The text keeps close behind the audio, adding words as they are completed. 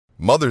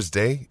Mother's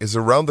Day is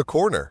around the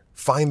corner.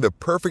 Find the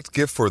perfect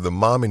gift for the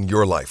mom in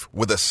your life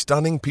with a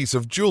stunning piece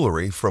of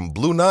jewelry from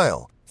Blue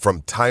Nile.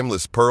 From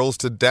timeless pearls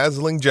to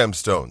dazzling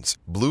gemstones,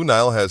 Blue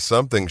Nile has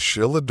something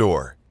she'll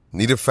adore.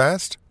 Need it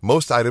fast?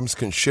 Most items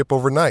can ship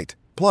overnight.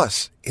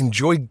 Plus,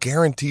 enjoy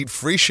guaranteed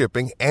free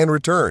shipping and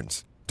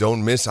returns.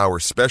 Don't miss our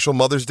special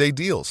Mother's Day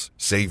deals.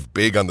 Save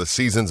big on the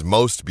season's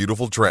most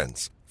beautiful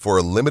trends. For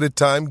a limited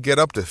time, get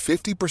up to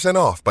 50%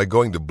 off by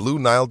going to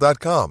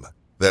BlueNile.com.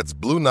 That's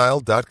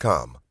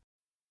BlueNile.com.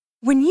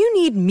 When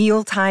you need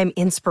mealtime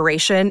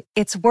inspiration,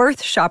 it's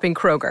worth shopping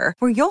Kroger,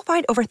 where you'll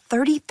find over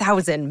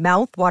 30,000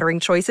 mouth-watering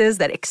choices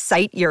that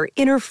excite your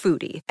inner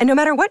foodie. And no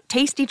matter what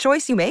tasty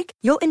choice you make,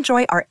 you'll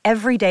enjoy our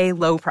everyday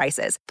low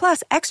prices,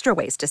 plus extra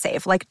ways to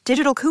save, like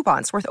digital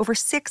coupons worth over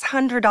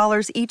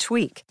 $600 each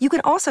week. You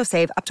can also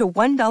save up to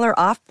 $1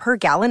 off per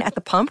gallon at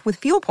the pump with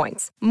fuel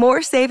points.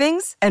 More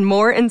savings and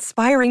more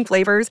inspiring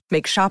flavors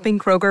make shopping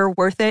Kroger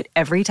worth it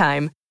every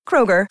time.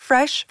 Kroger,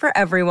 fresh for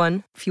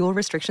everyone. Fuel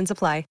restrictions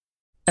apply.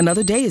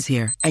 Another day is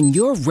here, and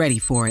you're ready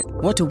for it.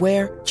 What to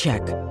wear?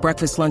 Check.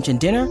 Breakfast, lunch, and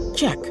dinner?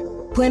 Check.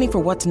 Planning for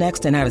what's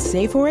next and how to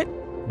save for it?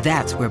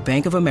 That's where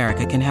Bank of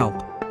America can help.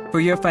 For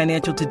your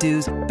financial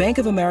to-dos, Bank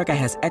of America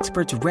has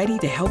experts ready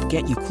to help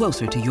get you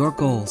closer to your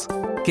goals.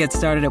 Get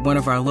started at one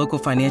of our local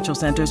financial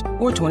centers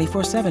or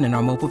 24/7 in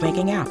our mobile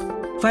banking app.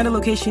 Find a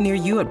location near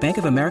you at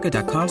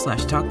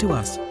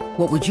bankofamerica.com/talktous.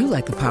 What would you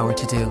like the power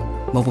to do?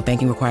 Mobile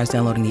banking requires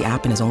downloading the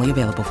app and is only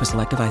available for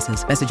select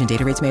devices. Message and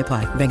data rates may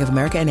apply. Bank of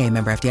America N.A.,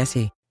 member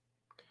FDIC.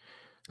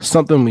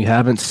 Something we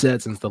haven't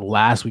said since the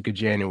last week of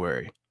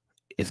January.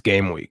 It's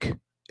game week.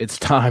 It's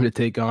time to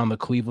take on the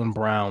Cleveland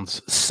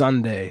Browns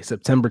Sunday,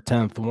 September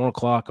 10th, 1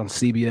 o'clock on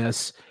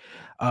CBS.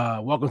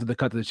 Welcome to the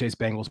Cut to the Chase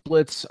Bengals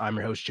Blitz. I'm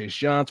your host, Chase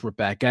Johns. We're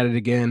back at it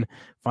again.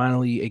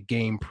 Finally, a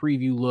game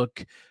preview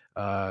look.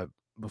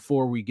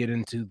 Before we get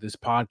into this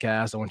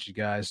podcast, I want you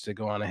guys to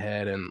go on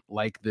ahead and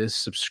like this,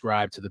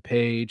 subscribe to the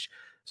page,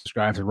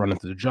 subscribe to Run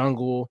Into the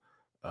Jungle,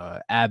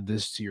 add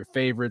this to your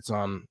favorites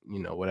on,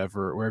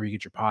 wherever you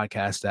get your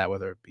podcast at,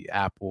 whether it be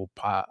Apple,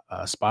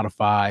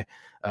 Spotify.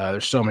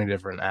 There's so many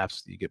different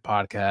apps that you get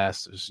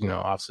podcasts. There's,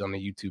 obviously on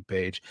the YouTube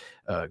page.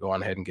 Go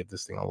on ahead and give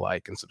this thing a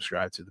like and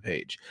subscribe to the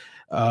page.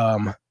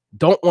 Don't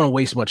want to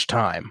waste much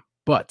time,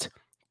 but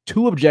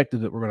two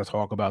objectives that we're going to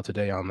talk about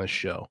today on this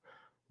show.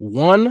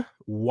 One,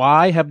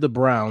 why have the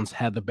Browns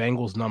had the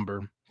Bengals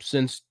number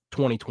since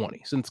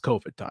 2020, since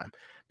COVID time?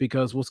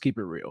 Because let's keep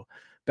it real.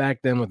 Back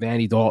then with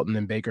Andy Dalton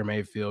and Baker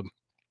Mayfield,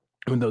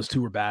 when those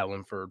two were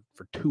battling for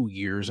 2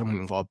 years, I'm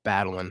going to call it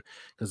battling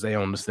because they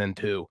owned us then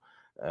too.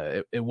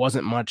 It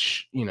wasn't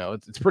much,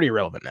 it's pretty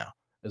irrelevant now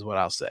is what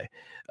I'll say.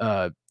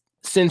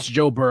 Since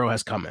Joe Burrow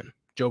has come in,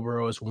 Joe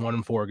Burrow is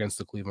 1-4 against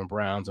the Cleveland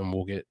Browns, and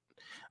we'll get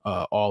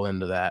all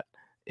into that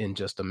in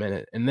just a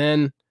minute. And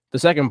then the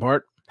second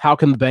part, how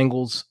can the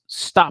Bengals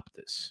stop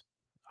this?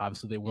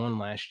 Obviously, they won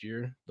last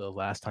year, the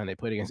last time they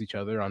played against each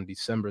other on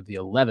December the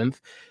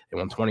 11th. They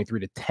won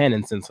 23-10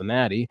 in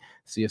Cincinnati.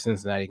 See if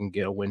Cincinnati can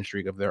get a win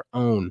streak of their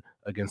own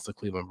against the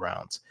Cleveland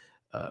Browns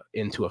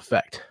into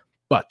effect.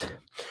 But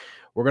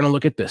we're going to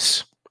look at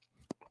this.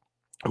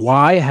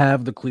 Why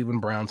have the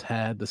Cleveland Browns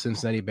had the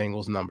Cincinnati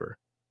Bengals number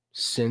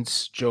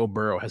since Joe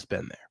Burrow has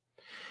been there?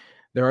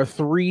 There are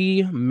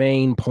three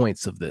main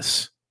points of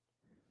this.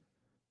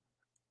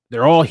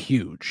 They're all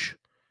huge.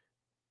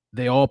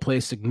 They all play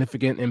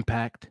significant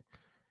impact,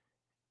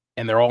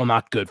 and they're all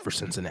not good for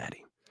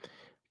Cincinnati.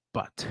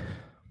 But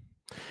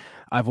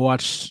I've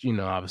watched,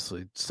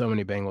 obviously so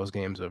many Bengals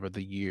games over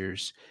the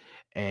years,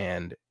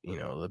 and,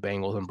 the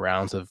Bengals and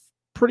Browns have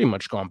pretty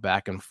much gone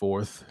back and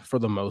forth for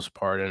the most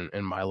part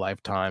in my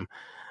lifetime.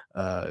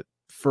 There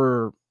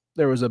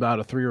was about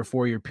a 3 or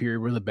 4 year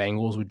period where the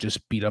Bengals would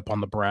just beat up on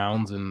the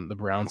Browns, and the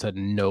Browns had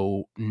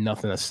nothing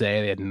to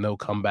say. They had no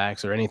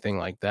comebacks or anything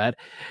like that.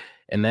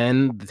 And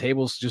then the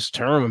tables just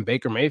turned when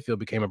Baker Mayfield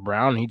became a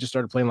Brown, and he just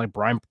started playing like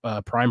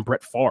prime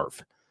Brett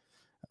Favre.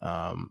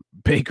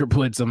 Baker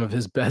played some of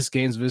his best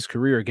games of his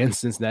career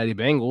against Cincinnati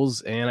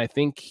Bengals, and I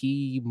think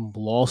he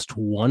lost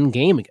one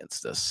game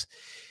against us.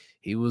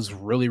 He was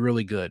really,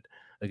 really good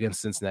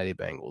against Cincinnati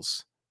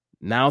Bengals.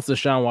 Now it's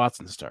Deshaun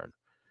Watson's turn,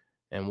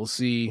 and we'll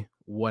see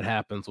what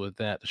happens with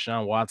that.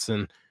 Deshaun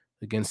Watson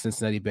against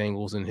Cincinnati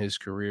Bengals in his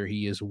career,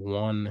 he is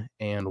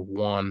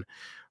 1-1.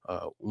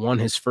 Won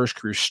his first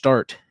career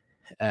start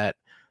at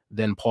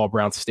then Paul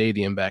Brown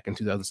Stadium back in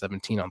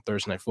 2017 on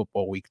Thursday Night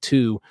Football Week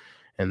 2.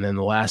 And then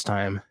the last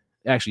time,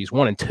 actually he's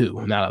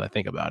 1-2 now that I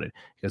think about it,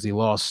 because he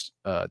lost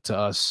to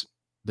us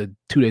the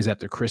 2 days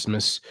after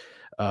Christmas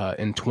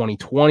in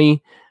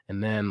 2020.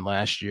 And then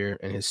last year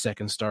in his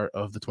second start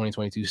of the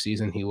 2022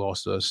 season, he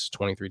lost to us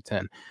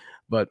 23-10.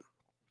 But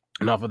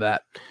enough of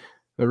that.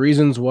 The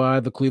reasons why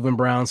the Cleveland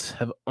Browns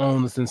have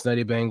owned the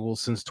Cincinnati Bengals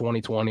since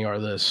 2020 are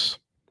this.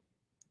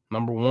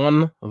 Number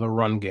one, the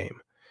run game.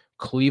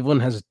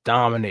 Cleveland has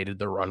dominated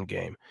the run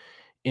game.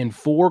 In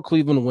 4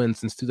 Cleveland wins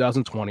since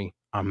 2020,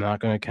 I'm not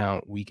going to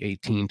count week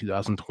 18,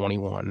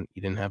 2021.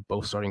 You didn't have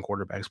both starting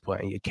quarterbacks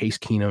playing. You had Case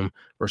Keenum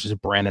versus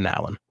Brandon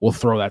Allen. We'll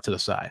throw that to the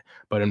side.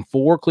 But in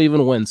 4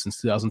 Cleveland wins since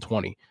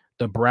 2020,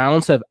 the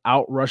Browns have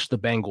outrushed the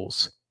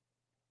Bengals,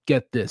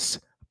 get this,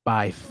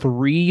 by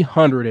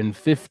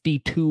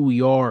 352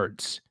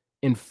 yards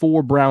in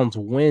 4 Browns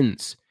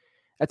wins.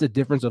 That's a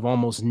difference of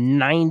almost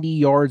 90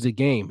 yards a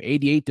game,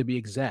 88 to be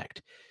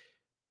exact.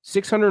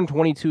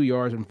 622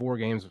 yards in 4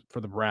 games for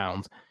the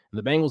Browns. And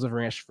the Bengals have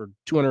rushed for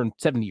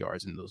 270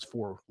 yards in those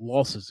 4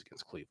 losses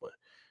against Cleveland.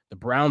 The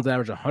Browns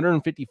average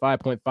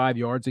 155.5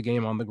 yards a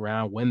game on the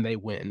ground when they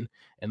win,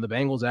 and the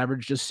Bengals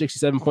average just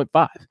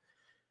 67.5.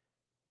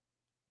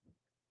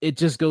 It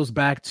just goes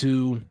back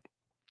to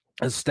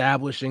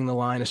establishing the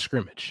line of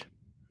scrimmage.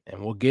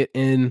 And we'll get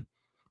into,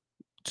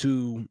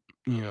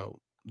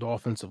 the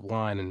offensive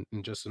line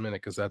in just a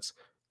minute, because that's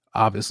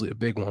obviously a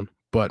big one.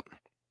 But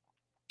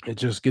it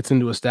just gets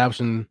into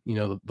establishing,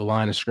 the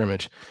line of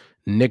scrimmage.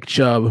 Nick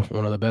Chubb,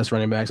 one of the best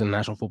running backs in the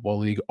National Football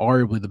League,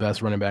 arguably the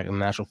best running back in the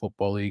National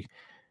Football League.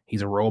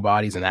 He's a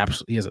robot.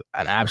 He has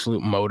an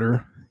absolute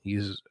motor.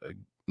 He's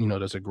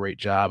does a great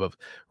job of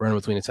running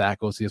between the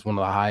tackles. He has one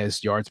of the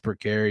highest yards per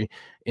carry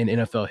in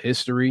NFL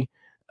history.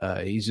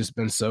 He's just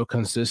been so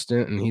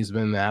consistent, and he's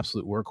been the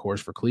absolute workhorse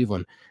for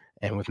Cleveland.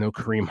 And with no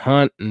Kareem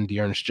Hunt and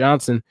Dearness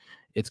Johnson,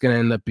 it's going to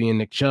end up being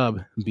Nick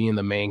Chubb being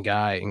the main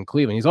guy in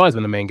Cleveland. He's always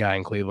been the main guy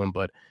in Cleveland,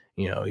 but,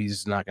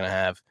 he's not going to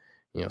have,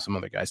 some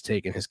other guys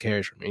taking his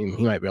carries from him.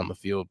 He might be on the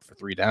field for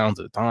 3 downs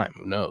at a time.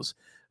 Who knows?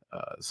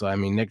 So,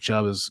 Nick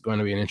Chubb is going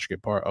to be an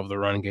intricate part of the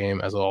run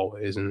game, as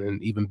always,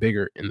 and even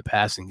bigger in the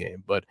passing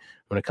game. But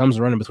when it comes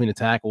to running between the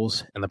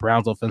tackles and the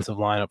Browns' offensive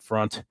line up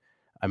front,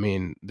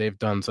 they've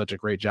done such a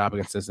great job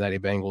against Cincinnati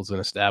Bengals in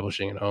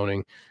establishing and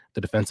owning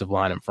the defensive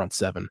line in front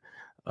 7.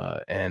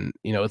 And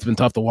it's been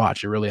tough to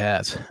watch. It really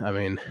has.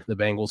 The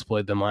Bengals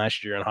played them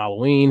last year on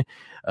Halloween,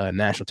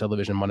 national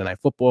television Monday Night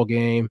Football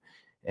game,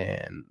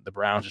 and the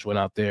Browns just went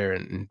out there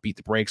and beat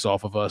the brakes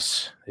off of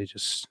us. They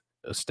just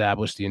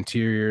established the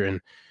interior,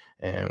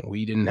 and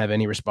we didn't have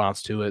any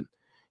response to it.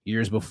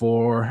 Years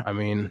before,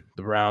 the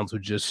Browns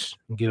would just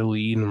get a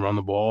lead and run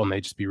the ball, and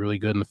they'd just be really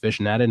good and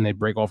efficient at it, and they'd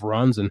break off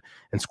runs and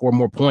score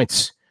more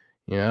points,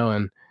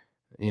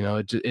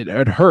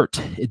 it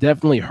hurt. It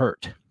definitely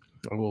hurt,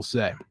 I will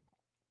say.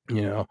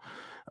 The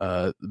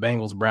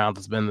Bengals Browns,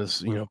 it's been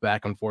this,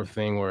 back and forth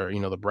thing where,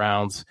 the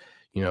Browns,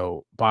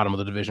 bottom of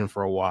the division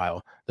for a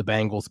while, the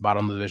Bengals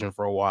bottom of the division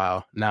for a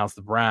while. Now it's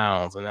the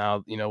Browns. And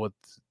now, with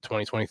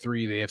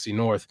 2023, the AFC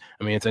North,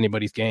 it's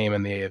anybody's game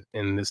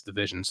in this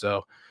division.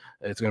 So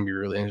it's going to be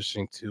really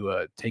interesting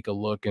to take a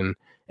look and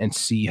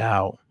see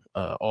how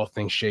all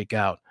things shake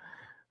out.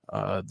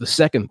 The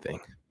second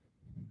thing,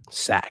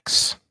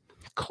 sacks.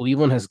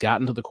 Cleveland has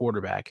gotten to the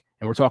quarterback,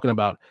 and we're talking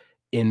about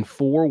in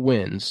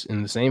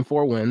the same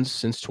 4 wins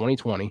since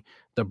 2020,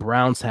 the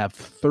Browns have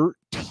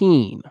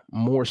 13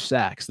 more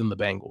sacks than the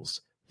Bengals.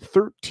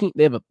 13.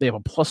 They have a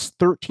plus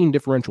 13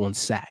 differential in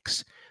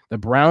sacks. The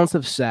Browns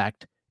have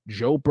sacked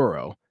Joe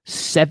Burrow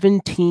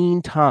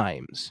 17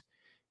 times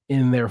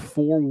in their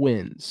 4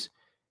 wins.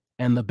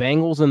 And the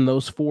Bengals in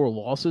those 4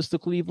 losses to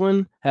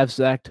Cleveland have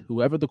sacked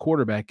whoever the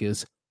quarterback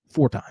is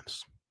 4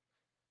 times.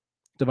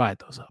 Divide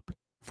those up.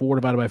 4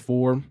 divided by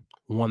 4,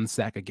 1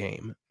 sack a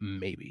game,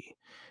 maybe.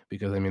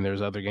 Because,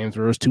 there's other games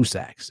where it was 2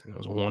 sacks. And it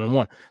was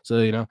 1-1.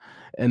 So,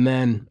 and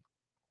then,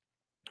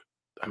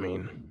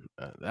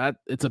 that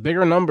it's a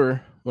bigger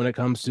number when it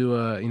comes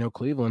to,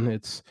 Cleveland.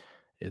 It's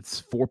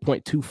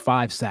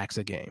 4.25 sacks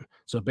a game.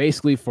 So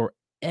basically for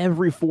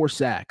every 4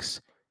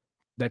 sacks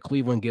that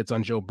Cleveland gets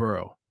on Joe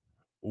Burrow,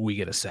 we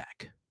get a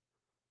sack.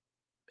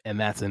 And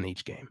that's in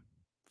each game.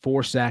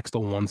 4 sacks to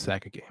 1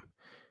 sack a game.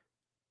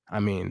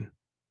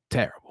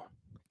 Terrible.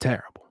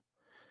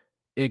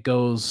 It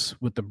goes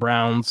with the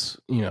Browns,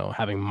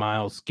 having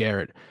Myles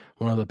Garrett,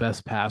 one of the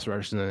best pass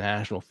rushers in the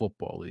National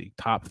Football League,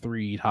 top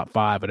 3, top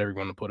 5, whatever you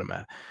want to put him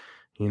at.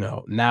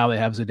 Now they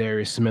have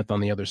Zadarius Smith on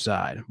the other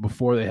side.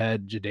 Before they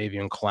had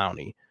Jadeveon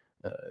Clowney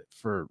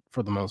for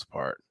the most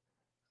part.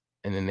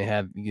 And then they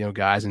had,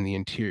 guys in the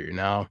interior.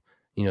 Now,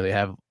 they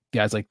have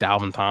guys like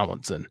Dalvin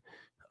Tomlinson,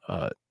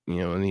 in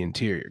the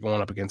interior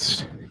going up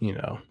against,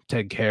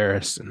 Ted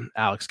Karras and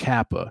Alex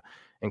Kappa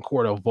and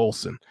Cordell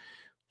Volson.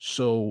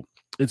 So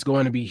it's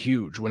going to be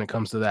huge when it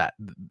comes to that.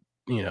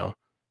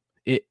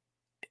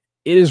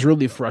 It is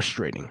really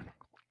frustrating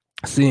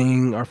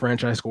seeing our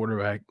franchise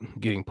quarterback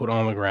getting put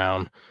on the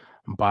ground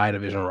by a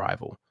division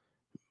rival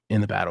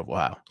in the Battle of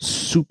Ohio.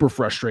 Super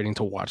frustrating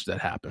to watch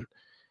that happen.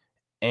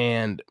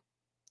 And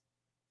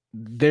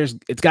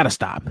it's got to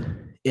stop.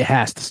 It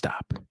has to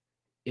stop.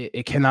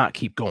 It cannot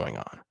keep going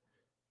on.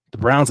 The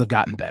Browns have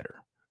gotten better.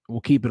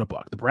 We'll keep it a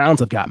buck. The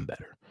Browns have gotten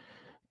better.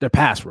 Their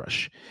pass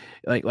rush,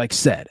 like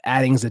said,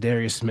 adding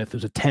Zadarius Smith,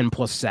 who's a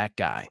 10+ sack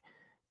guy,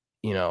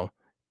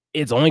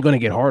 it's only going to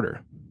get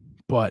harder.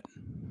 But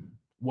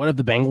what have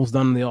the Bengals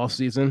done in the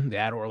offseason? They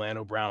add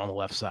Orlando Brown on the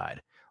left side,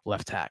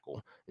 left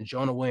tackle. And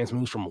Jonah Williams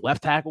moves from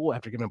left tackle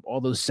after getting up all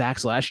those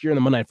sacks last year in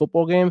the Monday Night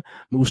Football game,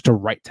 moves to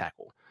right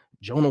tackle.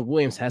 Jonah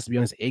Williams has to be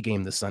on his A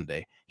game this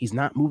Sunday. He's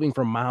not moving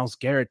from Myles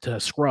Garrett to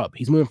Scrub.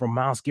 He's moving from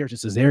Myles Garrett to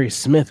Cesarius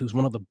Smith, who's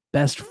one of the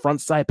best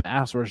front-side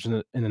pass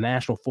rushers in the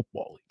National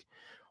Football League.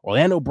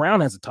 Orlando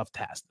Brown has a tough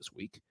task this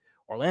week.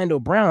 Orlando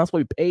Brown, that's why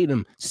we paid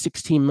him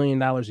 $16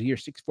 million a year,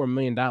 $64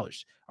 million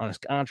on his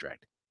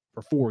contract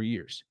for 4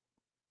 years.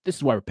 This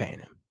is why we're paying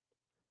him.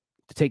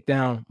 To take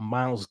down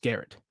Myles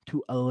Garrett,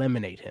 to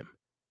eliminate him,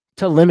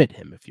 to limit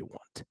him if you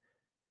want,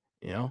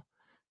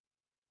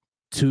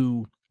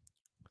 to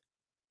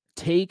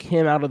take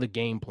him out of the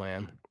game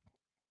plan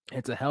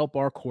and to help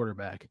our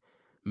quarterback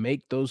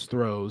make those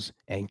throws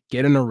and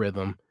get in a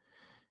rhythm.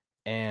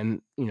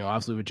 And,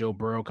 obviously with Joe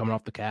Burrow coming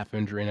off the calf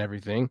injury and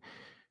everything,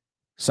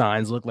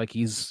 signs look like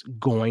he's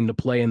going to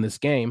play in this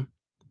game.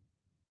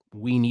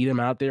 We need him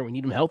out there. We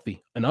need him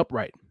healthy and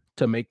upright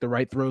to make the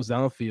right throws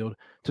down the field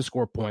to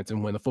score points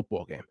and win the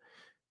football game.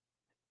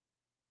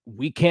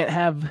 We can't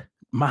have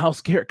Myles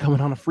Garrett coming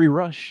on a free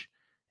rush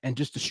and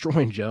just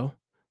destroying Joe.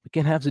 We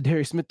can't have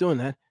Za'Darius Smith doing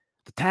that.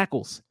 The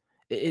tackles,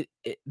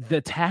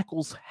 the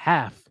tackles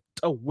have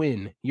to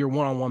win your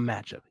one-on-one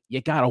matchup.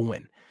 You got to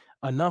win.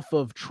 Enough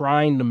of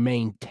trying to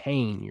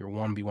maintain your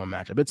 1v1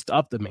 matchup. It's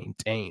tough to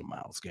maintain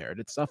Myles Garrett.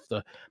 It's tough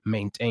to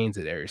maintain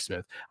Za'Darius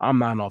Smith. I'm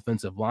not an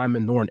offensive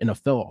lineman nor an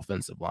NFL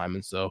offensive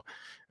lineman, so,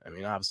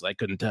 obviously I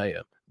couldn't tell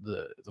you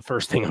the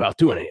first thing about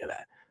doing any of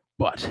that.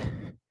 But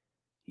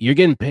you're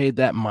getting paid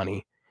that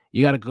money.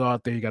 You got to go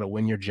out there. You got to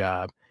win your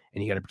job,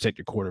 and you got to protect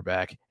your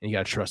quarterback, and you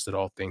got to trust that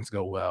all things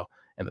go well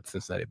and that the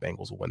Cincinnati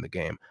Bengals will win the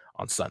game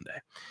on Sunday.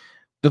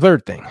 The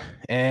third thing,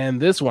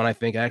 and this one I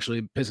think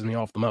actually pisses me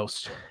off the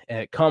most, and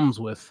it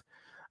comes with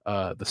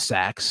the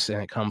sacks,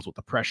 and it comes with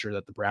the pressure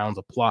that the Browns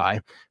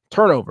apply.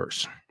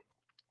 Turnovers.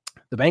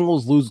 The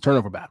Bengals lose the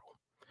turnover battle.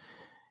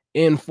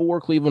 In 4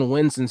 Cleveland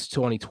wins since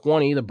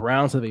 2020, the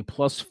Browns have a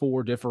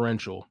 +4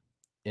 differential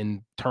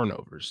in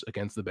turnovers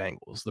against the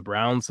Bengals. The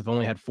Browns have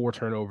only had 4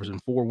 turnovers in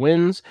 4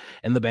 wins,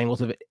 and the Bengals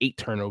have 8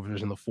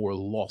 turnovers in the 4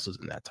 losses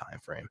in that time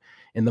frame.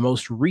 In the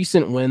most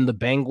recent win, the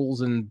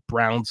Bengals and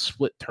Browns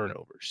split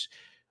turnovers.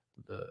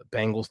 The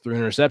Bengals threw an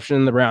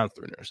interception, the Browns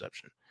threw an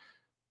interception.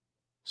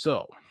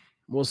 So,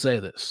 we'll say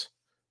this.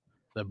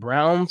 The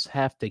Browns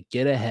have to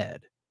get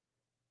ahead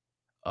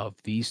of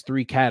these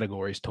 3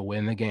 categories to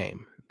win the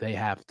game. They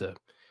have to,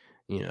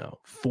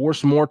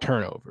 force more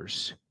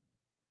turnovers.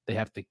 They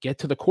have to get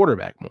to the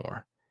quarterback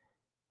more.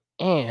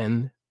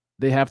 And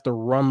they have to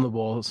run the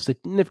ball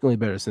significantly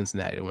better than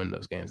Cincinnati to win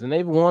those games. And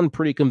they've won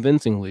pretty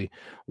convincingly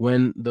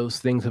when those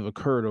things have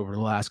occurred over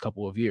the last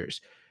couple of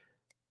years.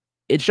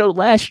 It showed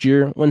last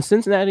year when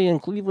Cincinnati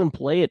and Cleveland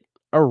play it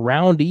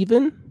around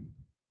even,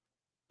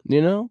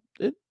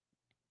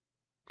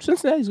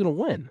 Cincinnati's going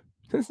to win.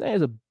 Cincinnati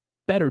is a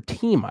better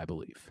team, I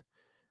believe.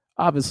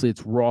 Obviously,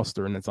 it's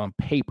roster and it's on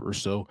paper,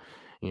 so,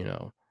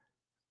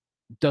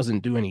 doesn't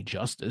do any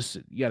justice.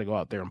 You got to go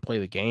out there and play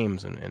the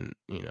games and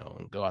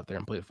go out there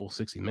and play the full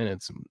 60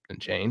 minutes and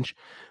change.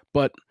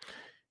 But,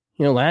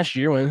 last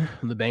year when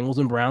the Bengals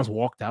and Browns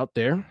walked out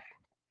there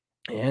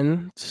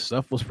and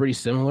stuff was pretty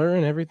similar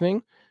and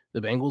everything, the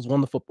Bengals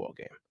won the football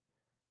game.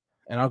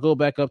 And I'll go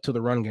back up to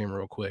the run game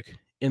real quick.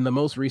 In the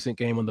most recent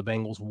game when the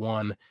Bengals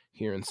won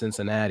here in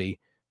Cincinnati,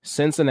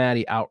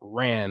 Cincinnati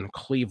outran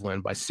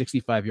Cleveland by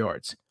 65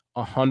 yards,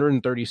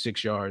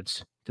 136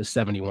 yards to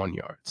 71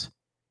 yards.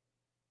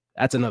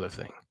 That's another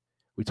thing.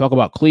 We talk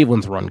about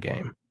Cleveland's run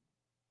game,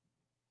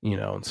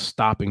 and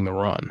stopping the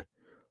run.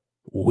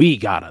 We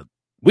gotta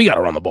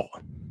run the ball.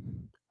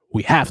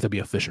 We have to be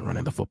efficient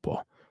running the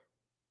football.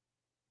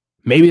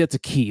 Maybe that's a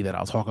key that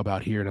I'll talk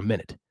about here in a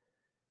minute.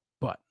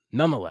 But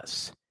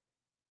nonetheless,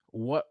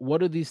 what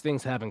do these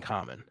things have in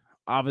common?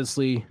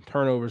 Obviously,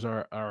 turnovers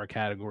are a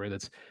category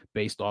that's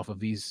based off of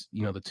these,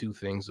 the 2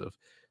 things of,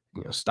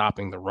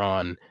 stopping the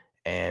run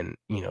and,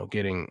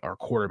 getting our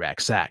quarterback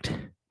sacked.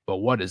 But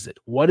what is it?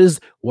 What is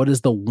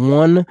the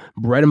one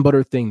bread and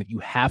butter thing that you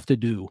have to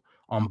do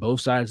on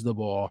both sides of the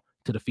ball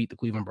to defeat the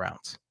Cleveland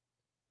Browns?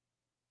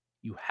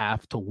 You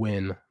have to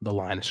win the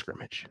line of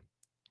scrimmage.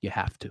 You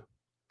have to.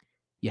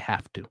 You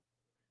have to.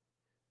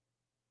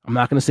 I'm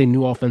not going to say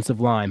new offensive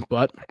line,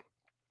 but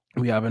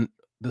we have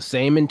the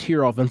same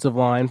interior offensive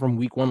line from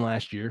week 1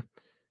 last year,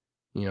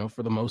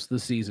 for the most of the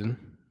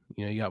season.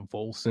 You got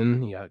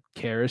Volson, you got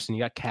Karras, and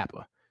you got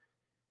Kappa.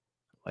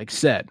 Like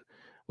said,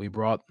 we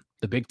brought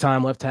the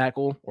big-time left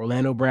tackle,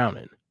 Orlando Brown,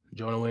 in.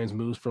 Jonah Williams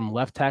moves from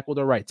left tackle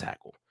to right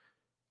tackle.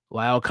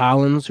 Lyle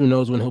Collins, who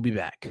knows when he'll be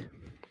back.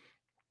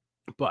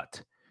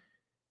 But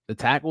the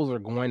tackles are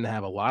going to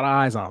have a lot of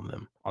eyes on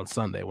them on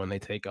Sunday when they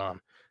take on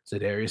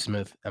Za'Darius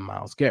Smith and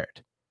Myles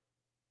Garrett.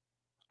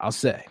 I'll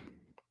say,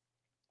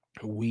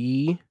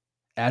 we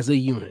as a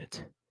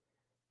unit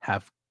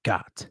have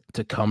got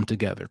to come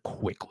together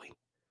quickly.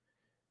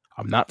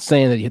 I'm not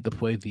saying that you have to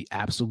play the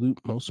absolute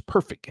most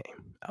perfect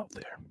game out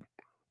there,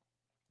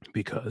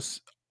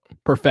 because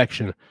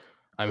perfection,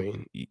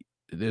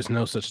 there's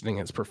no such thing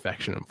as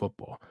perfection in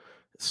football.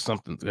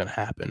 Something's going to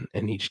happen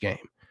in each game.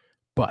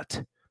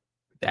 But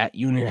that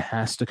unit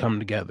has to come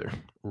together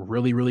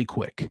really, really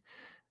quick.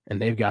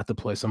 And they've got to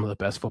play some of the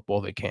best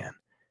football they can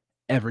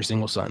every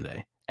single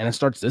Sunday. And it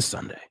starts this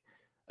Sunday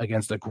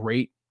against a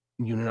great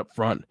unit up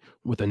front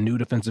with a new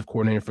defensive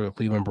coordinator for the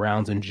Cleveland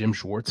Browns and Jim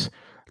Schwartz.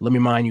 Let me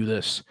mind you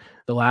this.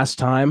 The last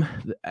time,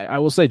 I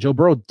will say Joe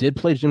Burrow did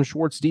play Jim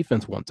Schwartz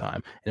defense one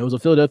time, and it was a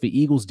Philadelphia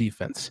Eagles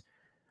defense.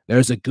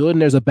 There's a good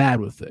and there's a bad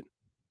with it,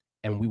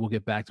 and we will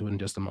get back to it in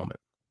just a moment.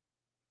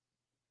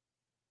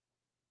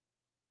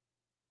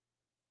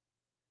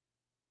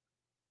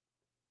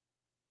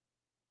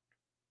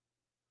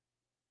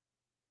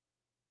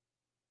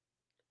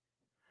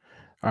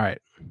 All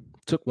right,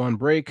 took one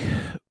break.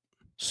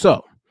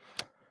 So,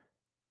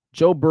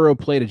 Joe Burrow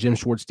played a Jim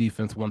Schwartz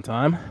defense one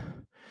time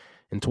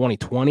in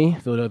 2020,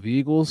 Philadelphia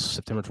Eagles,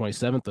 September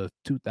 27th of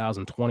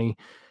 2020,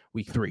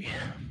 week 3.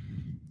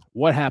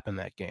 What happened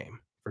that game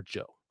for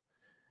Joe?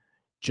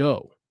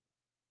 Joe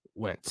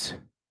went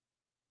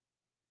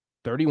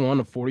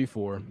 31 of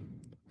 44,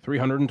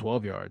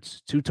 312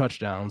 yards, 2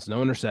 touchdowns,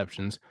 no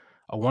interceptions,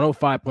 a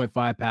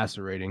 105.5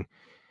 passer rating,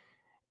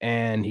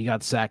 and he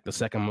got sacked the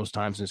second most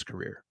times in his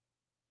career.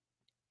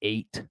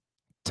 8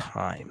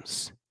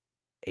 times.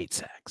 8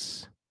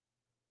 sacks.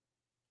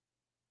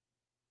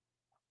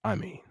 I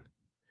mean,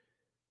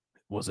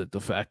 was it the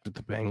fact that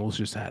the Bengals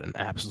just had an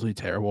absolutely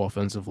terrible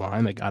offensive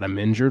line that got him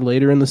injured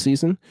later in the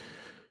season?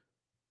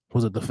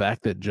 Was it the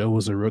fact that Joe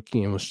was a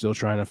rookie and was still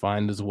trying to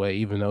find his way,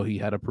 even though he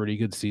had a pretty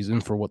good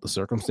season for what the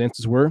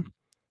circumstances were?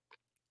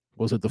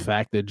 Was it the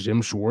fact that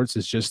Jim Schwartz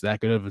is just that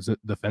good of a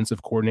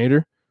defensive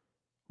coordinator?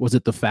 Was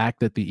it the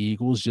fact that the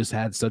Eagles just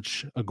had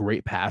such a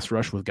great pass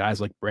rush with guys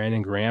like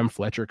Brandon Graham,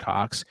 Fletcher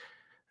Cox,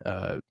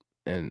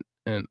 and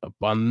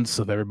abundance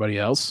of everybody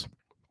else?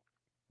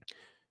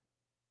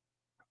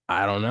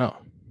 I don't know.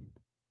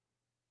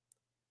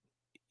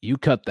 You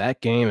cut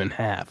that game in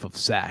half of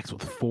sacks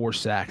with 4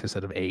 sacks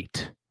instead of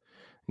 8.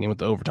 Game with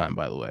the overtime,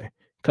 by the way.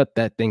 Cut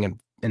that thing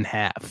in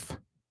half.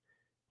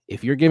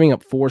 If you're giving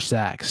up 4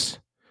 sacks,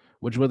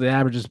 which is what the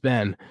average has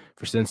been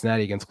for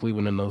Cincinnati against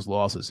Cleveland in those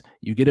losses,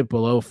 you get it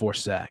below 4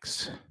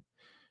 sacks.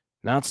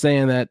 Not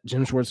saying that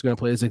Jim Schwartz is going to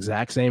play this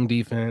exact same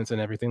defense and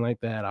everything like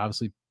that.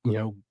 Obviously,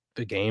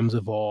 the games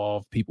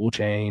evolve, people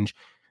change,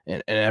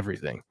 and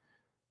everything.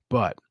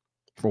 But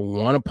for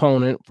one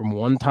opponent from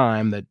one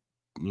time that,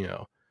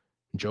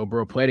 Joe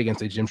Burrow played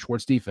against a Jim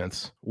Schwartz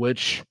defense,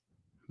 which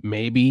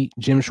maybe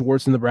Jim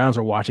Schwartz and the Browns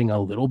are watching a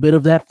little bit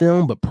of that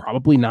film, but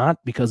probably not,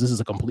 because this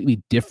is a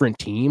completely different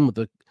team with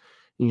a,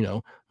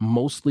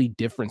 mostly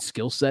different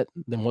skill set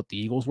than what the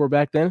Eagles were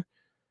back then.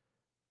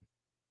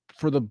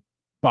 For the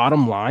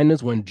bottom line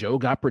is when Joe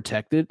got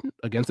protected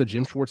against a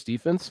Jim Schwartz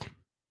defense,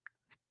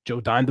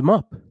 Joe dimed him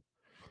up.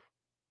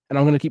 And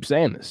I'm going to keep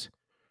saying this.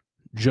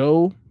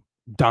 Joe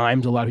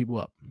dimes a lot of people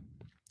up.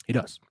 He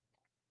does.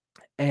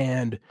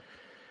 And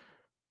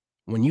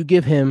when you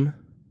give him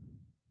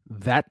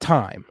that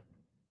time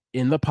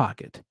in the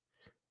pocket,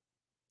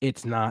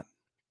 it's not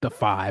the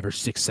 5 or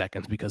 6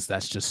 seconds, because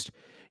that's just,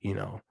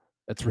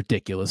 that's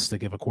ridiculous to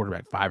give a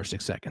quarterback 5 or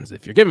 6 seconds.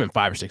 If you're giving him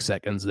 5 or 6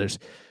 seconds, there's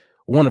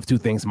one of two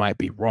things might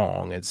be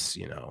wrong. It's,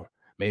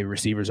 maybe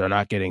receivers are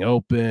not getting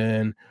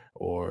open,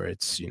 or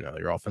it's,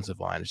 your offensive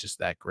line is just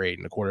that great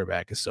and the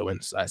quarterback is so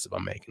indecisive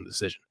on making the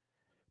decision.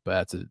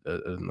 But that's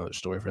another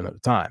story for another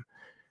time.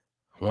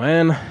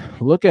 When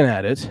looking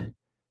at it,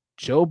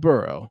 Joe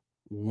Burrow,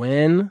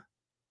 when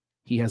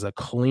he has a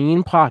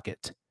clean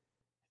pocket,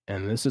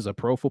 and this is a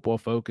Pro Football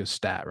Focus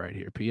stat right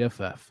here,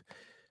 PFF.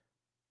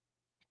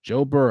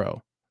 Joe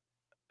Burrow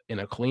in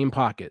a clean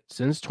pocket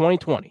since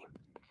 2020,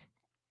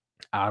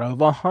 out of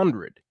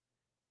 100,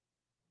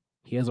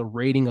 he has a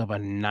rating of a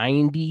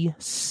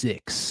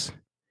 96.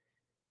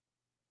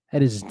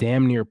 That is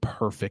damn near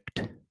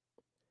perfect.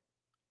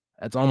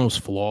 That's almost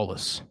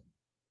flawless.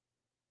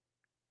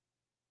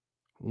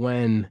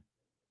 When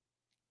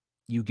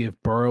you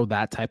give Burrow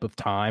that type of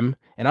time,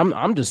 and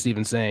I'm just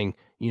even saying,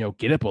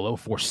 get it below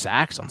 4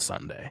 sacks on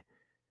Sunday.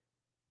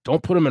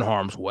 Don't put him in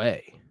harm's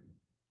way.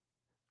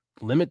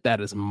 Limit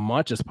that as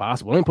much as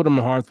possible. Don't put him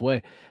in harm's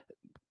way.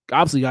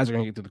 Obviously, guys are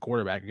going to get to the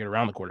quarterback or get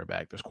around the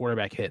quarterback. There's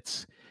quarterback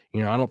hits. I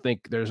don't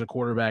think there's a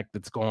quarterback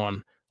that's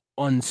gone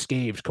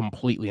unscathed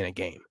completely in a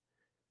game.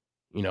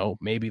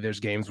 Maybe there's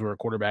games where a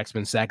quarterback's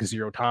been sacked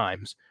 0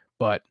 times,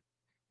 but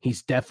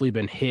he's definitely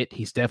been hit.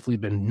 He's definitely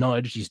been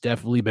nudged. He's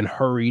definitely been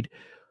hurried.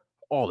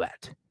 All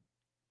that.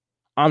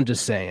 I'm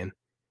just saying,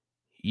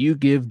 you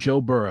give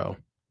Joe Burrow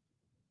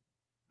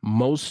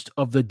most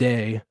of the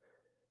day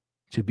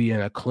to be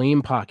in a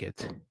clean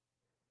pocket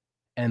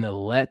and to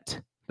let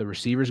the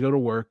receivers go to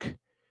work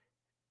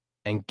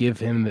and give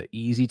him the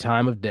easy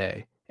time of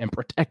day and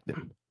protect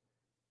him.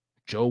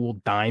 Joe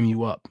will dime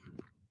you up.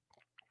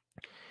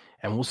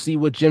 And we'll see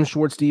what Jim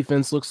Schwartz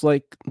defense looks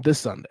like this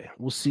Sunday.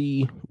 We'll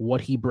see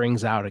what he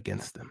brings out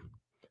against them.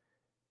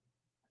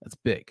 That's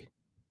big.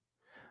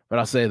 But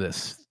I'll say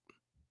this.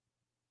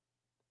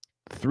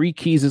 3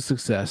 keys of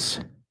success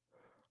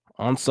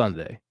on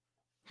Sunday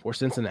for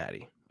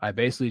Cincinnati. I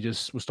basically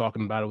just was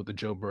talking about it with the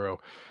Joe Burrow,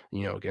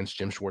 against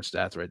Jim Schwartz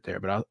stats right there.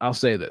 But I'll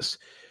say this.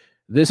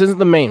 This isn't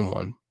the main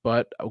one,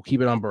 but I'll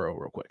keep it on Burrow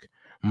real quick.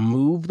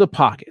 Move the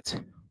pocket.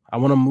 I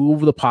want to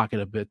move the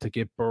pocket a bit to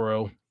get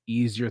Burrow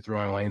easier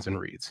throwing lanes and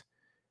reads.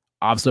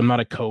 Obviously, I'm not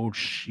a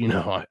coach.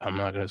 I'm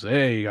not going to say,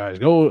 hey, you guys,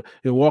 go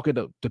walk it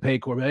to pay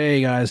Corbin.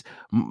 Hey, guys,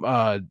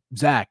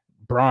 Zach,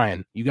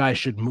 Brian, you guys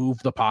should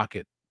move the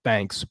pocket.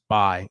 Thanks,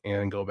 bye, and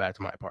then go back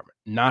to my apartment.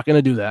 Not going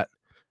to do that.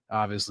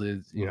 Obviously,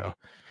 it's,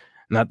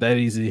 not that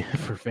easy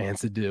for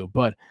fans to do.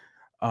 But,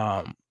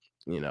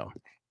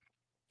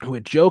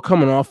 with Joe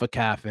coming off a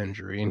calf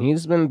injury, and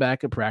he's been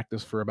back at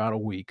practice for about a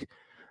week,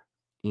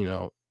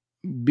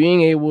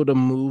 being able to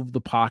move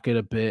the pocket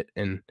a bit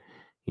and,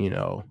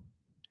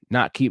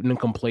 not keeping him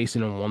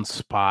complacent in one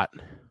spot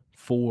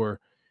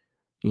for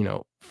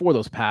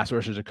those pass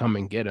rushers to come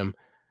and get him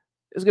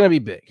is going to be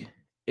big.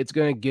 It's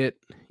going to get,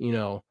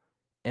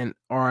 and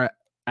our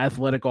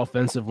athletic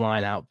offensive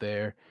line out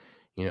there,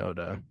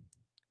 to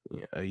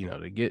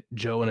get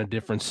Joe in a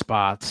different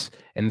spots,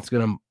 and it's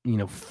going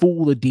to,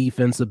 fool the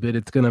defense a bit.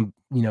 It's going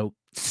to,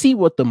 see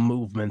what the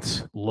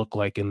movements look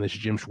like in this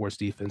Jim Schwartz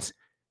defense,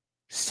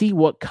 see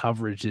what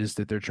coverages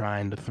that they're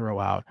trying to throw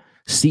out,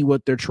 see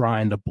what they're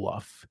trying to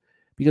bluff.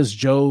 Because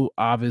Joe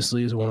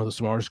obviously is one of the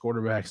smartest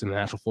quarterbacks in the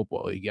National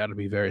Football League. You got to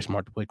be very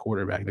smart to play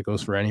quarterback. That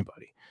goes for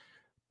anybody.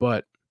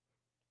 But,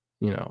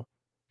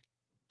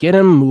 get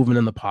him moving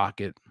in the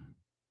pocket.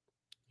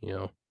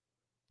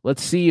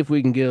 Let's see if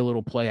we can get a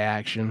little play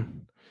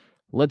action.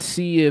 Let's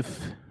see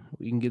if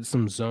we can get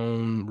some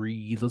zone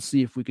reads. Let's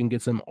see if we can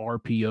get some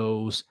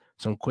RPOs,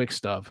 some quick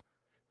stuff.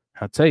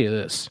 I'll tell you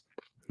this.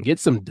 Get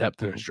some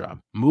depth in his drop.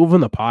 Move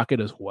in the pocket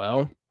as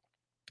well.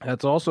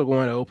 That's also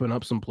going to open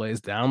up some plays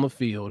down the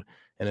field,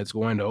 and it's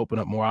going to open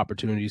up more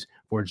opportunities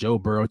for Joe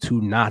Burrow to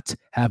not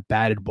have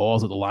batted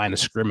balls at the line of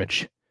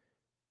scrimmage.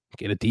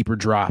 Get a deeper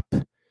drop.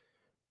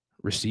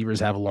 Receivers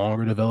have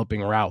longer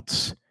developing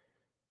routes.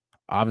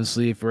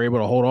 Obviously, if we're able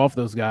to hold off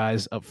those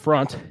guys up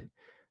front,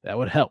 that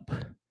would help.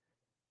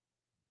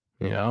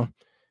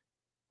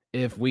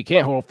 If we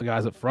can't hold off the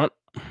guys up front,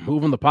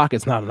 moving the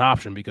pocket's not an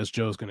option because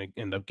Joe's going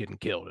to end up getting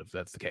killed if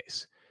that's the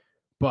case.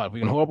 But if we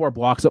can hold up our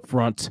blocks up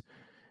front,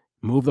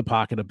 move the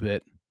pocket a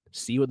bit,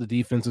 see what the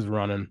defense is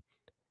running,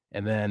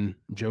 and then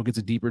Joe gets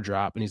a deeper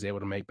drop and he's able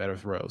to make better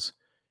throws.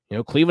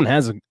 Cleveland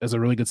has a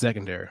really good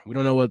secondary. We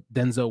don't know what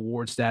Denzel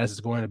Ward's status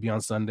is going to be on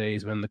Sunday.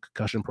 He's been in the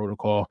concussion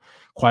protocol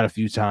quite a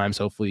few times.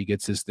 Hopefully he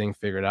gets his thing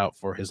figured out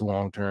for his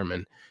long-term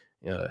and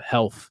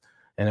health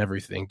and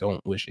everything.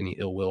 Don't wish any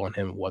ill will on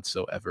him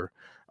whatsoever.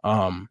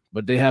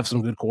 But they have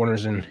some good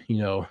corners in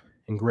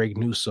Greg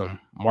Newsome,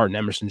 Martin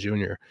Emerson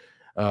Jr.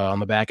 On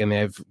the back end, they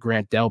have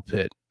Grant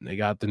Delpit. They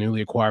got the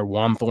newly acquired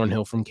Juan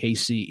Thornhill from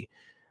KC.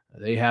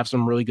 They have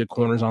some really good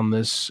corners on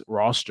this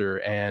roster,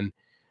 and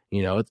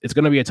it's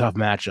going to be a tough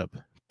matchup.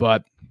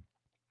 But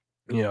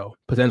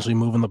potentially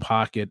moving the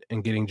pocket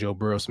and getting Joe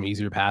Burrow some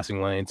easier passing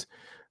lanes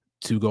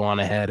to go on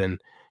ahead and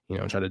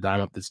try to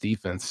dime up this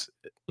defense.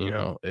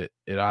 It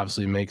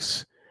obviously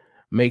makes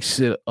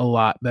it a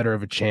lot better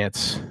of a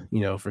chance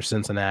for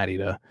Cincinnati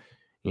to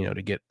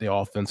get the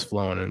offense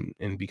flowing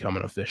and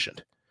becoming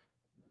efficient.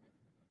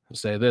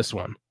 Say this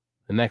one,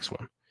 the next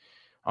one.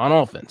 On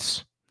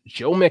offense,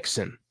 Joe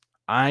Mixon.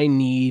 I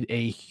need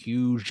a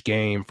huge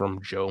game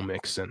from Joe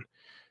Mixon.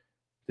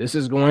 This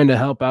is going to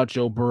help out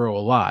Joe Burrow a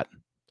lot.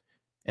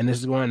 And this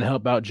is going to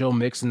help out Joe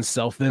Mixon's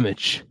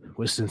self-image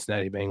with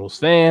Cincinnati Bengals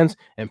fans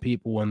and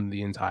people in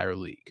the entire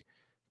league.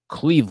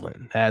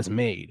 Cleveland has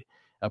made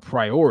a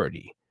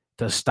priority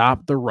to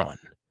stop the run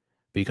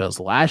because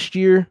last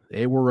year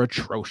they were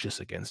atrocious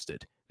against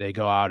it. They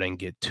go out and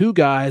get two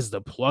guys to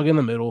plug in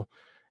the middle,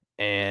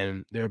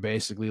 and they're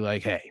basically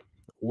like, hey,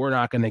 we're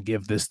not going to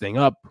give this thing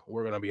up.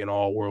 We're going to be an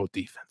all-world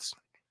defense.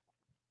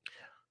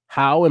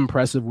 How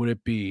impressive would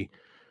it be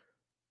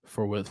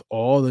with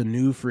all the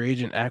new free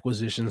agent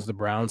acquisitions the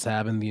Browns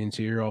have in the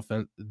interior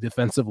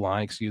defensive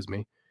line,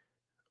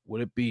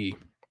 would it be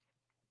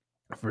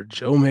for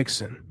Joe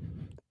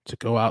Mixon to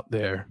go out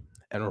there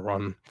and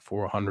run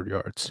for 100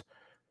 yards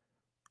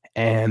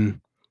and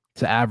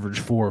to average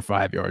 4 or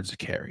 5 yards a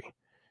carry,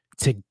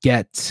 to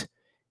get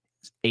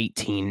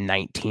 18,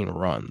 19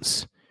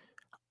 runs?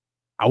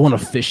 I want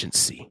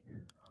efficiency.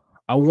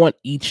 I want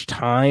each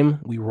time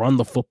we run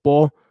the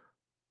football,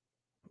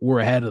 we're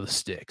ahead of the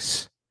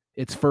sticks.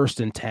 It's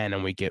 1st and 10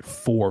 and we get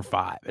 4 or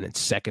 5, and it's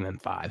 2nd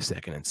and 5,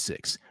 2nd and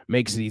 6.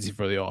 Makes it easy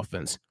for the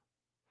offense.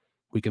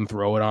 We can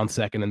throw it on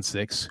 2nd and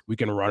 6. We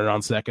can run it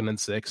on 2nd and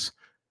 6.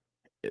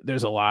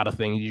 There's a lot of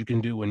things you can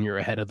do when you're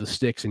ahead of the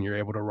sticks and you're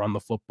able to run the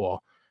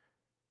football.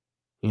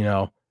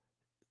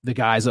 The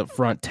guys up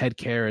front, Ted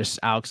Karras,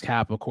 Alex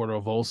Kappa,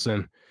 Cordero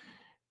Volson,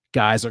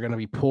 guys are going to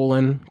be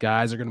pulling.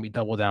 Guys are going to be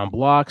double down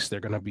blocks. They're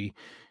going to be,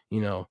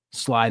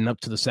 sliding up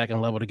to the second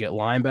level to get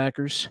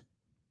linebackers.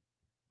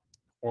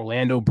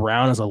 Orlando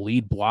Brown as a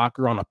lead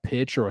blocker on a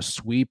pitch or a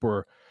sweep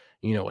or,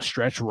 a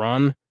stretch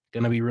run,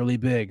 going to be really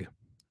big.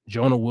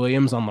 Jonah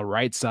Williams on the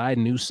right side,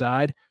 new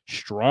side,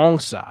 strong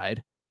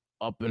side,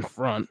 up in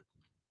front.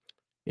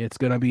 It's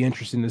going to be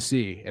interesting to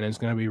see, and it's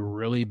going to be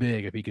really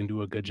big if he can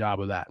do a good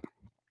job of that.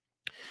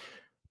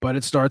 But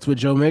it starts with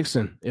Joe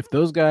Mixon. If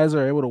those guys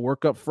are able to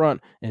work up front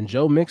and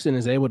Joe Mixon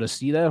is able to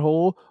see that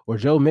hole, or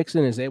Joe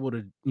Mixon is able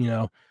to,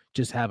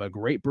 just have a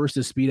great burst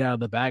of speed out of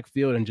the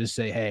backfield and just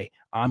say, hey,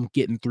 I'm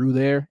getting through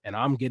there and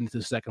I'm getting to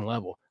the second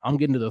level. I'm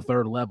getting to the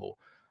third level,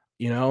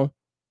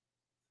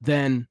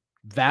 then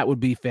that would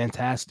be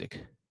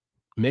fantastic.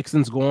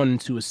 Mixon's going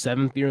into his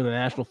 7th year in the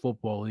National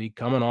Football League,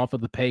 coming off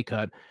of the pay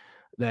cut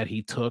that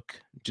he took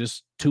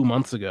just 2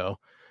 months ago.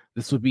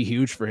 This would be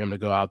huge for him to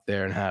go out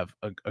there and have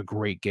a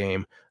great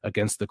game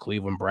against the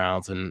Cleveland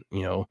Browns. And,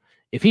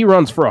 if he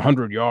runs for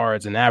 100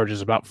 yards and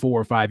averages about 4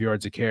 or 5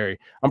 yards a carry,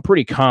 I'm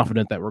pretty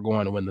confident that we're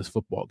going to win this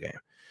football game.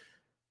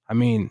 I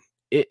mean,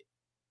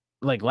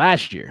 like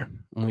last year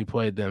when we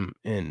played them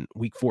in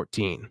week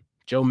 14,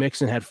 Joe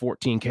Mixon had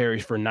 14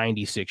 carries for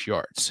 96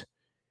 yards.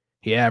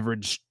 He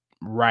averaged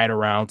right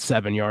around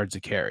 7 yards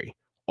a carry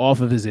off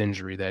of his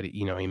injury that,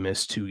 he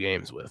missed 2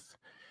 games with.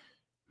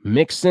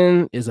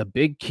 Mixon is a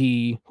big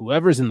key.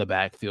 Whoever's in the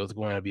backfield is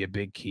going to be a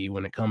big key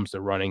when it comes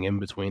to running in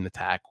between the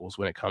tackles,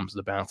 when it comes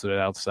to bouncing it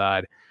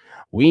outside.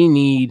 We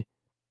need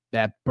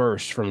that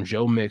burst from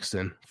Joe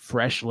Mixon,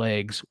 fresh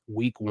legs,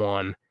 week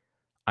 1.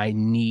 I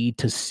need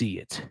to see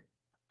it.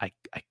 I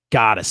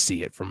got to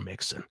see it from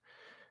Mixon.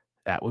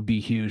 That would be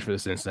huge for the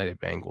Cincinnati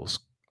Bengals,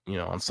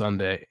 on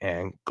Sunday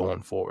and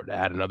going forward to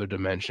add another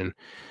dimension,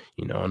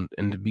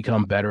 and to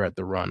become better at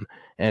the run.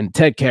 And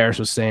Ted Karras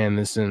was saying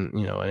this in,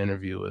 an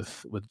interview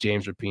with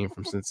James Rapine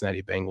from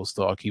Cincinnati Bengals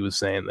Talk. He was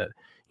saying that,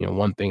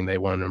 one thing they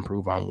wanted to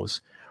improve on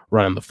was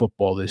running the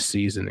football this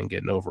season and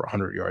getting over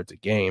 100 yards a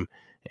game.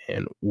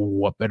 And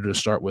what better to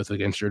start with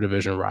against your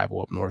division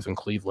rival up north in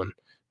Cleveland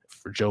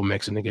for Joe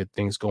Mixon to get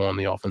things going on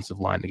the offensive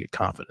line to get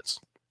confidence.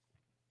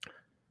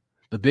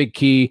 The big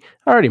key,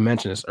 I already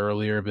mentioned this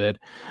earlier a bit,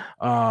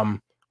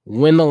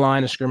 win the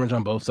line of scrimmage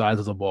on both sides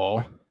of the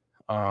ball.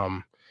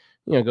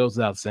 It goes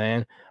without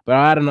saying, but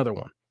I had another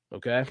one.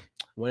 Okay.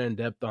 Went in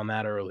depth on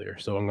that earlier.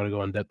 So I'm going to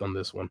go in depth on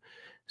this one.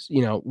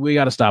 So, we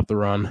got to stop the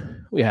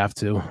run. We have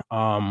to.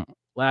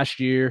 Last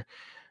year,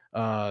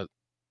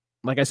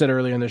 like I said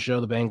earlier in the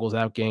show, the Bengals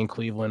outgained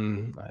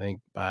Cleveland, I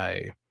think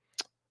by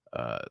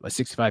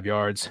 65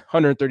 yards,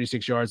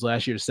 136 yards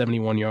last year to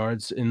 71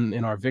 yards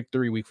in our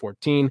victory week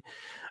 14.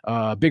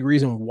 Big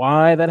reason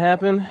why that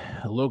happened,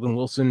 Logan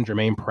Wilson,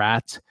 Jermaine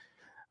Pratt,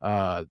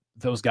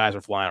 those guys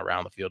were flying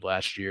around the field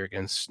last year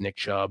against Nick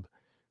Chubb.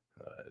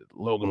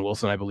 Logan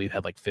Wilson, I believe,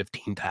 had like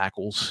 15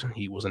 tackles.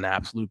 He was an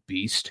absolute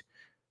beast.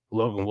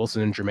 Logan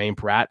Wilson and Jermaine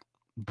Pratt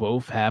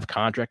both have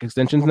contract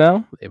extensions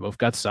now. They both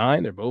got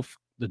signed.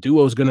 The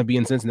duo is going to be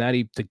in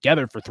Cincinnati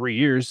together for 3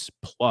 years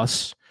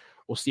plus.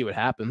 We'll see what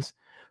happens.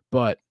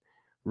 But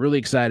really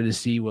excited to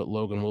see what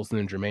Logan Wilson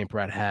and Jermaine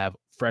Pratt have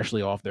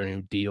freshly off their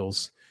new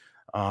deals.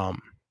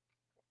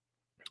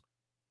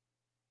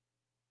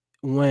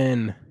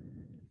 When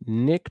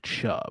Nick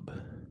Chubb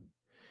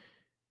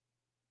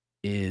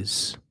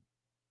is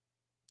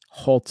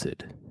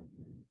halted,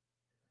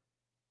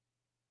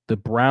 the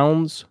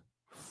Browns'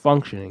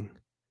 functioning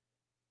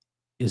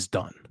is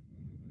done.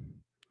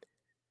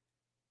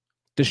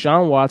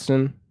 Deshaun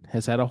Watson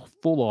has had a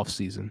full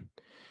offseason,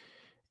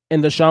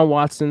 and Deshaun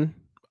Watson,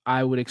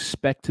 I would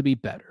expect to be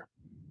better.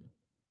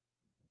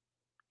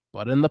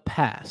 But in the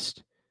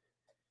past,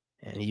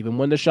 and even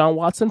when Deshaun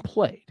Watson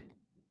played,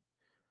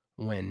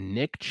 when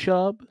Nick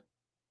Chubb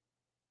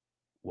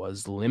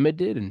was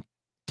limited and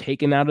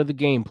taken out of the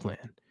game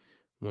plan,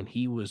 when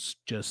he was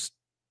just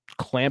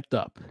clamped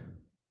up,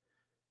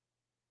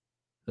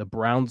 the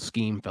Browns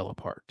scheme fell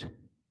apart.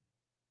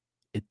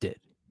 It did.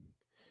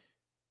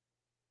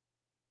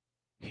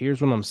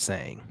 Here's what I'm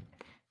saying.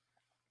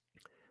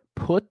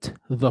 Put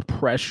the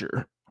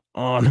pressure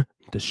on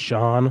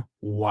Deshaun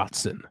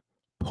Watson.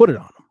 Put it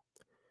on him.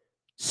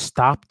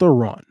 Stop the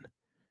run.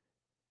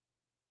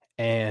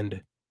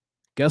 And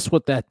guess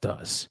what that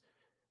does?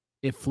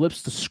 It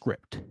flips the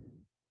script.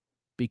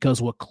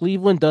 Because what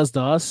Cleveland does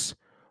to us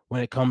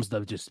when it comes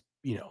to just,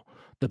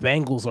 the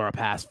Bengals are a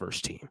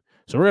pass-first team.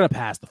 So we're going to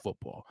pass the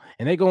football.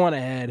 And they go on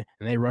ahead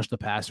and they rush the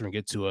passer and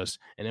get to us.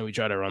 And then we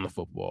try to run the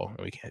football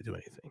and we can't do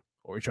anything.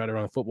 Or we try to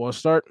run the football to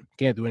start,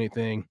 can't do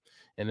anything.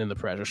 And then the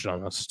pressure's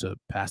on us to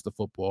pass the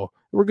football.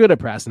 We're good at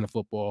passing the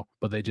football,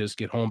 but they just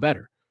get home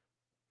better.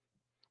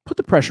 Put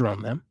the pressure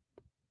on them.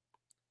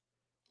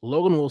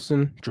 Logan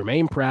Wilson,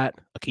 Jermaine Pratt,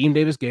 Akeem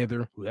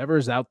Davis-Gaither, whoever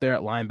is out there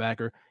at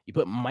linebacker. You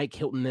put Mike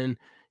Hilton in,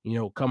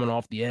 coming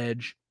off the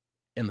edge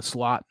in the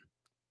slot.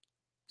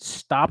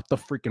 Stop the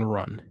freaking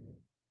run.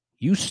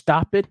 You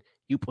stop it,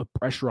 you put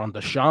pressure on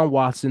Deshaun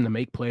Watson to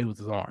make plays with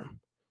his arm.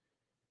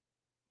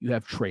 You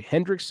have Trey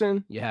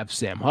Hendrickson. You have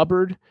Sam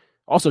Hubbard.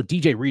 Also,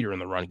 DJ Reader in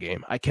the run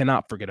game. I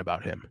cannot forget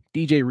about him.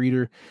 DJ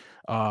Reader,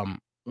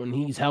 when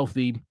he's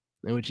healthy,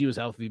 in which he was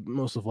healthy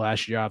most of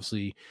last year,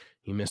 obviously,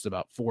 he missed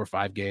about 4 or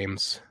 5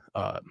 games,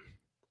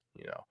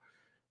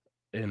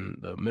 in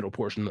the middle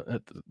portion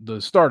at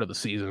the start of the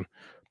season.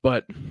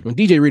 But when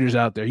DJ Reader's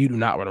out there, you do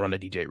not want to run to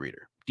DJ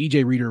Reader.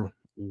 DJ Reader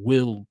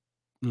will,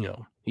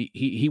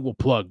 he will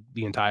plug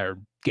the entire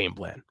game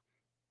plan.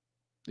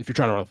 If you're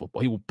trying to run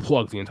football, he will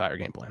plug the entire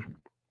game plan.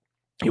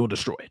 He will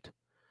destroy it.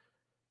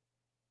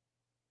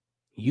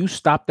 You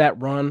stop that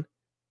run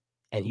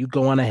and you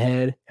go on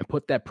ahead and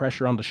put that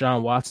pressure on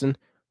Deshaun Watson,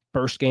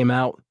 First game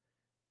out,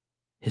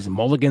 his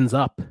mulligan's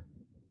up.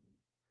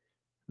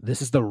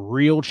 This is the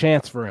real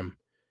chance for him.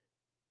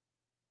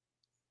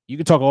 You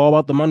can talk all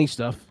about the money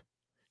stuff.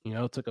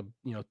 Took a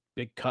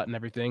big cut and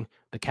everything.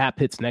 The cap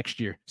hits next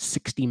year,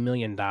 $60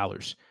 million.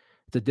 It's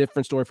a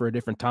different story for a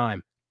different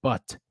time.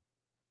 But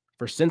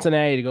for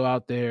Cincinnati to go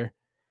out there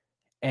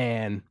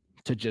and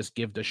to just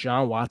give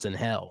Deshaun Watson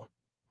hell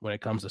when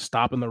it comes to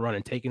stopping the run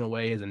and taking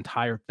away his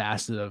entire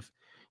facet of,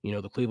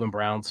 the Cleveland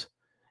Browns,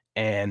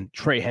 and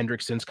Trey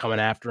Hendrickson's coming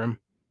after him.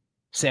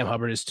 Sam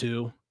Hubbard is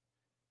too.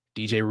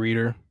 DJ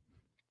Reader,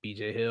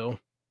 BJ Hill,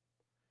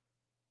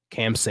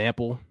 Cam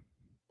Sample,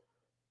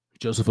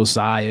 Joseph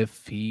Osai,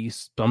 if he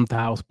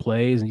somehow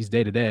plays, and he's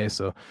day-to-day,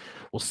 so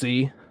we'll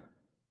see.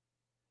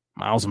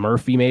 Miles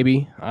Murphy,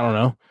 maybe. I don't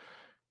know.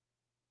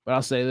 But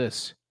I'll say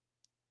this.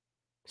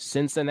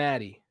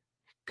 Cincinnati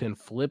can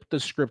flip the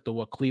script of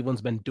what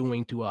Cleveland's been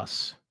doing to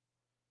us.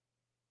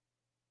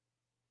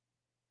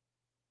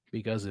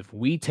 Because if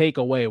we take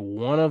away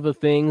one of the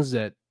things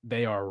that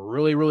they are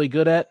really, really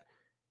good at,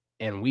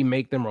 and we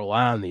make them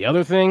rely on the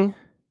other thing,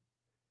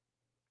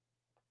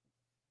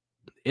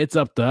 it's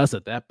up to us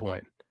at that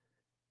point.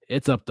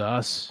 It's up to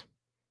us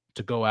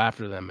to go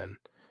after them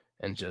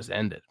and just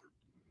end it.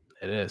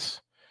 It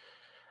is.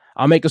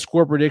 I'll make a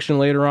score prediction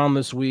later on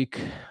this week.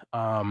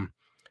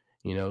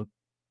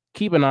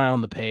 Keep an eye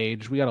on the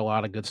page. We got a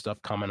lot of good stuff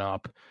coming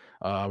up.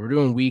 We're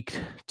doing week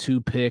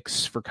 2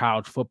 picks for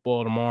college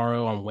football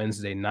tomorrow on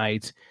Wednesday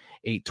night,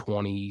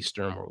 8:20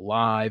 Eastern. We're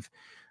live.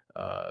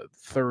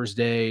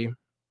 Thursday,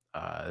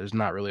 there's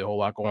not really a whole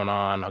lot going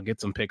on. I'll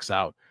get some picks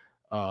out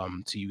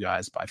to you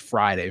guys by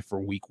Friday for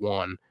week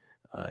 1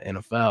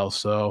 NFL.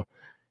 So,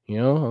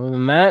 other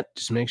than that,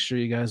 just make sure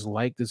you guys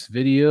like this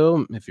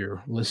video. If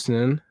you're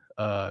listening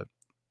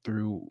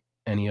through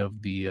any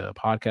of the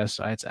podcast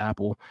sites,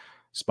 Apple,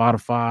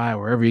 Spotify,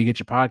 wherever you get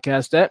your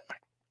podcast at,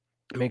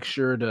 make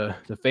sure to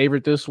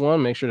favorite this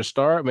one. Make sure to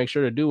start. Make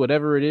sure to do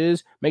whatever it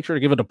is. Make sure to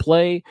give it a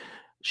play.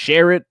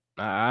 Share it.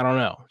 I don't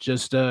know.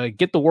 Just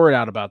get the word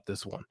out about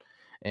this one.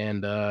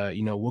 And,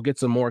 we'll get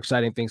some more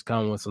exciting things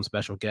coming with some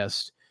special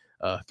guests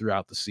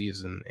throughout the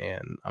season.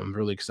 And I'm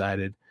really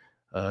excited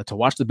to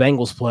watch the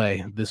Bengals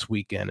play this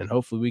weekend. And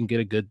hopefully we can get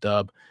a good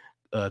dub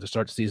to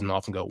start the season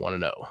off and go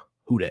 1-0.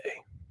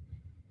 Hoo-day.